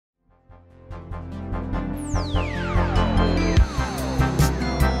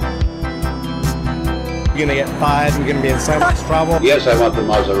You're gonna get fired. We're gonna be in so much trouble. Yes, I want the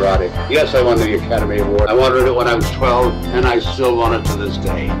Maserati. Yes, I won the Academy Award. I wanted it when I was 12, and I still want it to this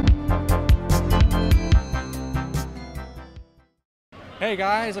day. Hey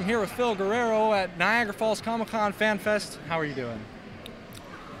guys, I'm here with Phil Guerrero at Niagara Falls Comic-Con Fan Fest. How are you doing?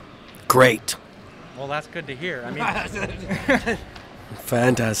 Great. Well, that's good to hear. I mean,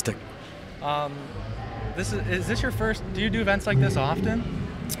 Fantastic. Is this your first? Do you do events like this often?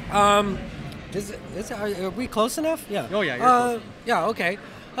 Are we close enough? Yeah. Oh yeah, you're close. Yeah, okay.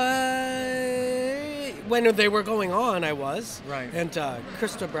 When they were going on, I was. Right. And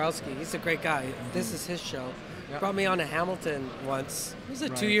Chris Dabrowski, he's a great guy. This is his show. Yep. Brought me on to Hamilton once. Was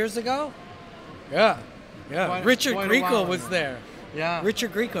it 2 Right. year ago? Yeah. Yeah. Richard quite a Grieco while was ago. there. Yeah.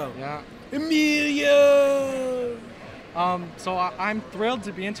 Richard Grieco. Yeah. Emilio! So I'm thrilled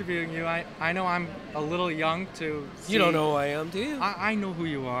to be interviewing you. I know I'm a little young to see. You don't know who I am, do you? I know who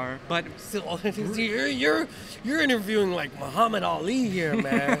you are, but Still, you're interviewing like Muhammad Ali here,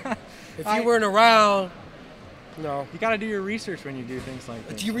 man. If you weren't around, no. you got to do your research when you do things like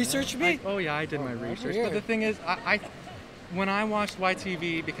this. Do you research me? Oh yeah, I did my research. yeah. But the thing is, when I watched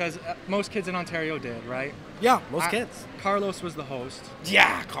YTV, because most kids in Ontario did, right? Yeah, most kids. Carlos was the host,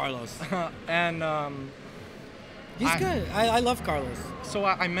 Yeah, Carlos. and He's good. I love Carlos. so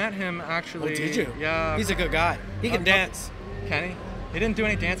I met him actually. Oh, did you? Yeah. He's a good guy. He can dance. Kenny. He didn't do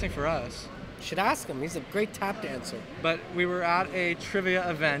any dancing for us, Should ask him. He's a great tap dancer. but we were at a trivia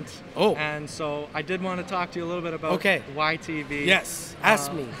event. Oh. And so I did want to talk to you a little bit about Okay. YTV. Yes,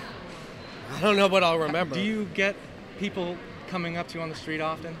 ask me. I don't know what I'll remember. Do you get people coming up to you on the street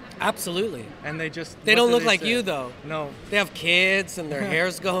often, Absolutely. and they just They what don't do look like say? you, though. No. They have kids and their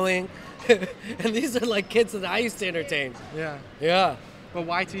hair's going. And these are like kids that I used to entertain. Yeah. Yeah. But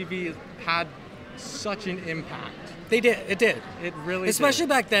YTV had such an impact. They did. It did. It really Especially did.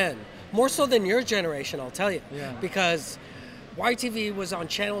 back then. More so than your generation, I'll tell you. Yeah. Because YTV was on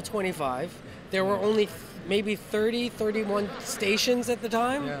Channel 25. There were only maybe 30, 31 stations at the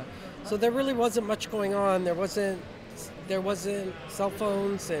time. Yeah. So there really wasn't much going on. There wasn't cell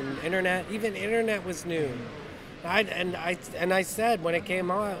phones and internet. Even internet was new. I said when it came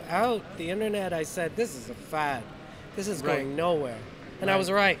out, the internet, I said, this is a fad. This is Right. going nowhere. And I Right.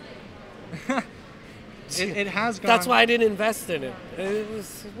 was right. It has gone. That's why I didn't invest in it. It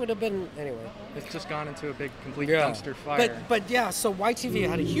would have been, anyway. It's just gone into a big, complete Yeah. dumpster fire. But yeah, so YTV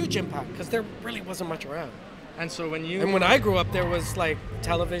had a huge impact because there really wasn't much around. And so when you And when I grew up, there was like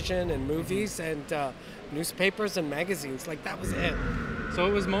television and movies and newspapers and magazines. Like that was it. So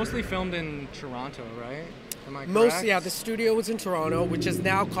it was mostly filmed in Toronto, right? Am I correct? Most, yeah, the studio was in Toronto, which is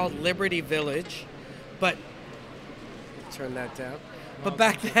now called Liberty Village, but turn that down. But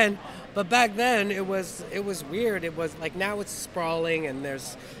back then it was weird. It was like now it's sprawling and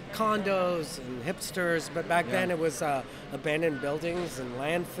there's condos and hipsters, but back Yeah. then it was abandoned buildings and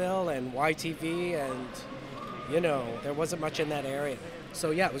landfill and YTV and there wasn't much in that area. So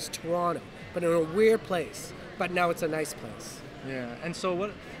yeah, it was Toronto, but in a weird place. But now it's a nice place. Yeah. And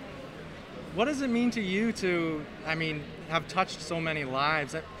so what does it mean to you to, have touched so many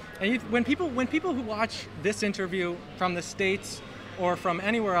lives? And when people who watch this interview from the States or from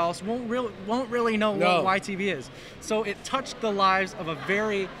anywhere else won't really know No. what YTV is. So it touched the lives of a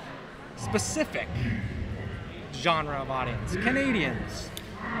very specific genre of audience, Canadians.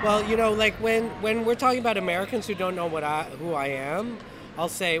 Well, like when we're talking about Americans who don't know who I am, I'll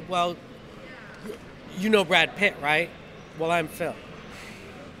say, well, you know Brad Pitt, right? Well, I'm Phil.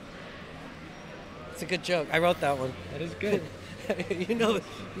 It's a good joke. I wrote that one. That is good. you know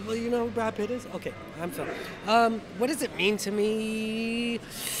who Brad Pitt is? Okay, I'm Phil. What does it mean to me?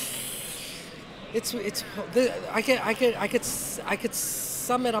 I could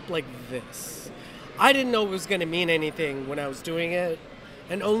sum it up like this. I didn't know it was going to mean anything when I was doing it,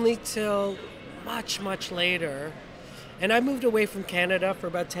 and only till much later. And I moved away from Canada for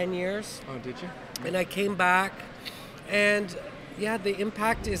about 10 years. Oh, did you? And I came back, and yeah, the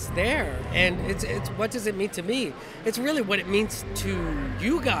impact is there. And it's what does it mean to me? It's really what it means to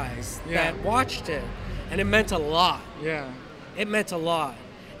you guys that watched it, and it meant a lot. Yeah. It meant a lot,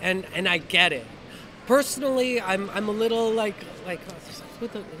 and I get it. Personally, I'm a little like who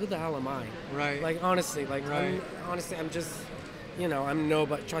the hell am I? Right. Like honestly, Right. I'm just I'm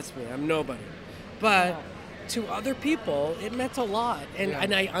nobody. Trust me, I'm nobody. But to other people, it meant a lot,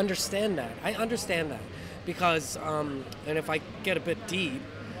 and I understand that. Because and if I get a bit deep,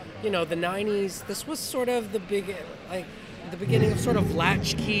 the 90s, this was sort of the beginning of sort of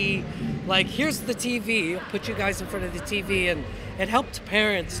latchkey, like here's the TV, I'll put you guys in front of the TV, and it helped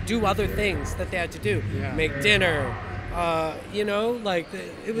parents do other things that they had to do. Yeah. Make dinner, You know, like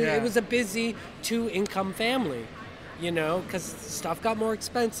Yeah. it was a busy 2-income family, you know, because stuff got more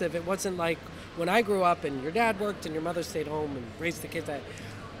expensive. It wasn't like when I grew up and your dad worked and your mother stayed home and raised the kids.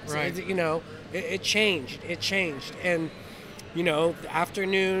 Right. You know, it changed. It changed. And, you know, the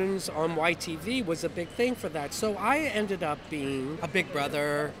afternoons on YTV was a big thing for that. So I ended up being a big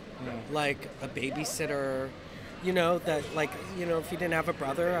brother, like a babysitter, you know, that like, you know, if you didn't have a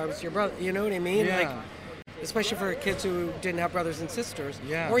brother, I was your brother. You know what I mean? Yeah. Like, especially for kids who didn't have brothers and sisters.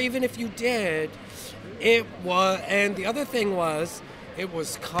 Yeah. Or even if you did, it was, and the other thing was, it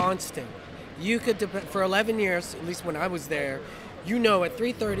was constant. You could, for 11 years, at least when I was there, you know, at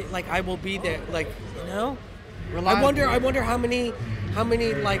 3:30, like, I will be there, like, you know? I wonder how many,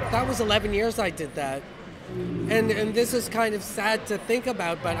 like, that was 11 years I did that. And this is kind of sad to think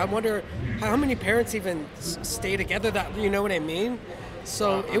about, but I wonder how many parents even stay together that, you know what I mean?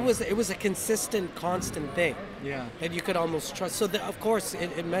 So it was a consistent, constant thing. Yeah. That you could almost trust. So of course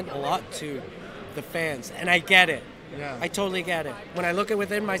it meant a lot to the fans, and I get it. Yeah. I totally get it. When I look at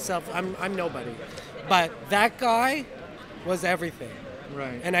within myself, I'm nobody, but that guy was everything.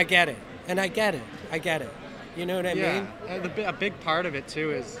 Right. And I get it. I get it. You know what I mean? A big part of it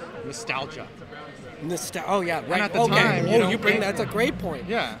too is nostalgia. Oh yeah, right. at the time, you bring that's a great point.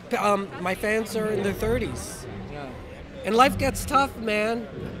 Yeah. My fans are in their 30s. Yeah. And life gets tough, man.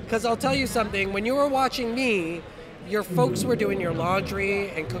 Because I'll tell you something. When you were watching me, your folks were doing your laundry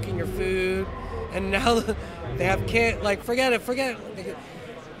and cooking your food, and now they have kids. Like, forget it.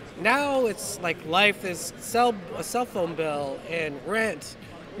 Now it's like life is a cell phone bill and rent.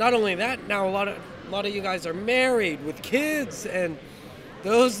 Not only that, now a lot of you guys are married with kids, and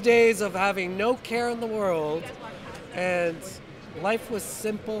those days of having no care in the world, and life was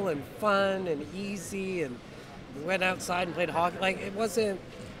simple and fun and easy, and we went outside and played hockey. Like, it wasn't.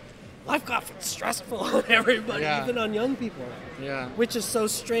 Life got stressful on everybody, even on young people. Yeah. Which is so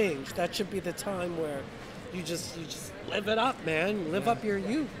strange. That should be the time where you just live it up, man. Live up your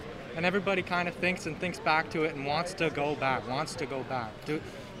youth. And everybody kind of thinks back to it and wants to go back.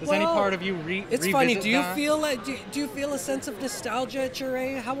 Does any part of you It's revisit funny. Do you that? feel like do you feel a sense of nostalgia at your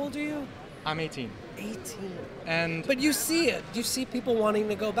age? How old are you? I'm 18. 18. And But you see it. You see people wanting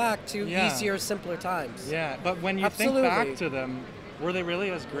to go back to easier, simpler times. yeah, but when you Absolutely. think back to them, were they really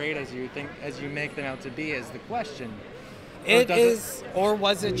as great as you make them out to be? Is the question. Or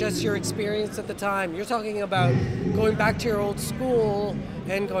was it just your experience at the time? You're talking about going back to your old school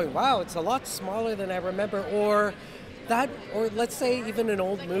and going, wow, it's a lot smaller than I remember, or let's say even an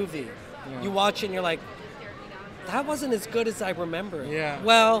old movie. Yeah. You watch it and you're like, that wasn't as good as I remember. Yeah.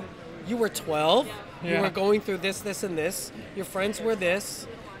 Well, you were 12. Yeah. You were going through this, and this. Your friends were this.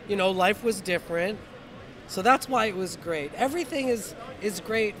 You know, life was different. So that's why it was great. Everything is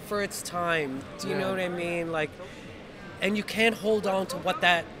great for its time. Do you know what I mean? Like, and you can't hold on to what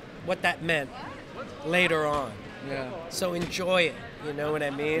that meant later on. Yeah. So enjoy it. You know what I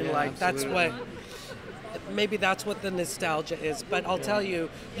mean? Yeah, like absolutely. maybe that's what the nostalgia is. But I'll tell you,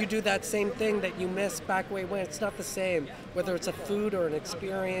 you do that same thing that you missed back way when. It's not the same. Whether it's a food or an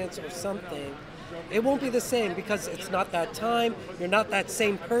experience or something, it won't be the same because it's not that time. You're not that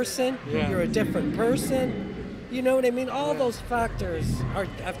same person. Yeah. You're a different person. You know what I mean? All those factors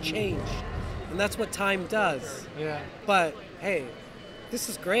have changed. And that's what time does. Yeah. But hey, this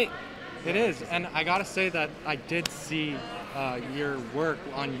is great. It is, and I gotta say that I did see your work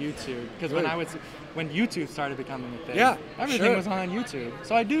on YouTube because when YouTube started becoming a thing, everything was on YouTube.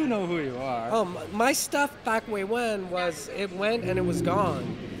 So I do know who you are. Oh, my stuff back way when it went and it was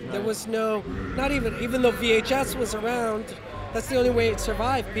gone. Right. There was not even though VHS was around, that's the only way it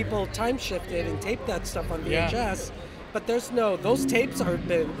survived. People time shifted and taped that stuff on VHS, but those tapes are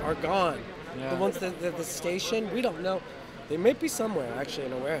gone. Yeah. The ones that the station, we don't know. They may be somewhere actually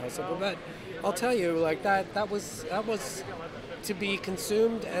in a warehouse, but I'll tell you, like that was to be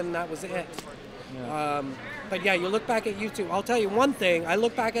consumed, and that was it. Yeah. But yeah, you look back at YouTube. I'll tell you one thing. I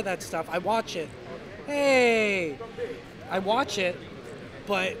look back at that stuff. I watch it. I watch it,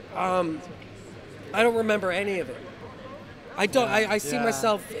 but I don't remember any of it. I don't. I see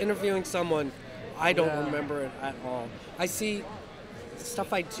myself interviewing someone. I don't remember it at all. I see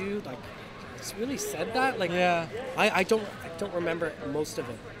stuff I do like. It's really said that? Like, I don't remember most of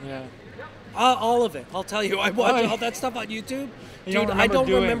it. Yeah. All of it. I'll tell you. I watch all that stuff on YouTube. Dude, I don't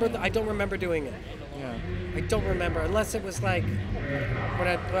remember doing it. Yeah. I don't remember unless it was like when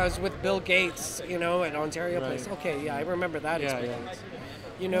I was with Bill Gates, you know, at Ontario Place. Okay, I remember that experience. Yeah.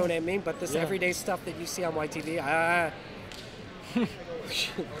 You know what I mean? But this everyday stuff that you see on YTV,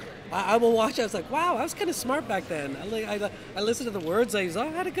 I will watch it. I was like, wow, I was kind of smart back then. I listened to the words I used. I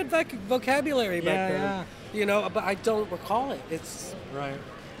had a good vocabulary back then. Yeah. You know, but I don't recall it. It's Right.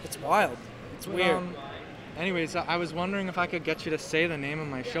 wild. It's weird. Anyways, I was wondering if I could get you to say the name of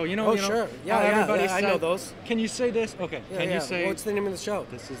my show. You know, Oh, you know sure. Yeah, how yeah, everybody yeah, I know said- those. Can you say this? Okay. Yeah, Can yeah. you say What's the name of the show?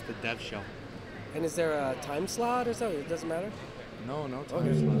 this is the Dev Show? And is there a time slot or something? It doesn't matter. No, no time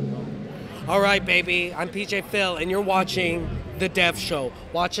Okay. slot. No. All right, baby. I'm PJ Phil, and you're watching The Dev Show.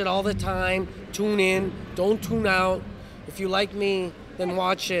 Watch it all the time. Tune in. Don't tune out. If you like me, then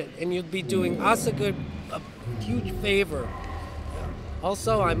watch it, and you'll be doing us a huge favor.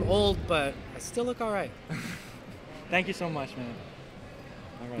 Also, I'm old, but I still look all right. Thank you so much, man.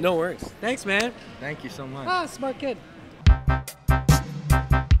 All right. No worries. Thanks, man. Thank you so much. Ah, smart kid.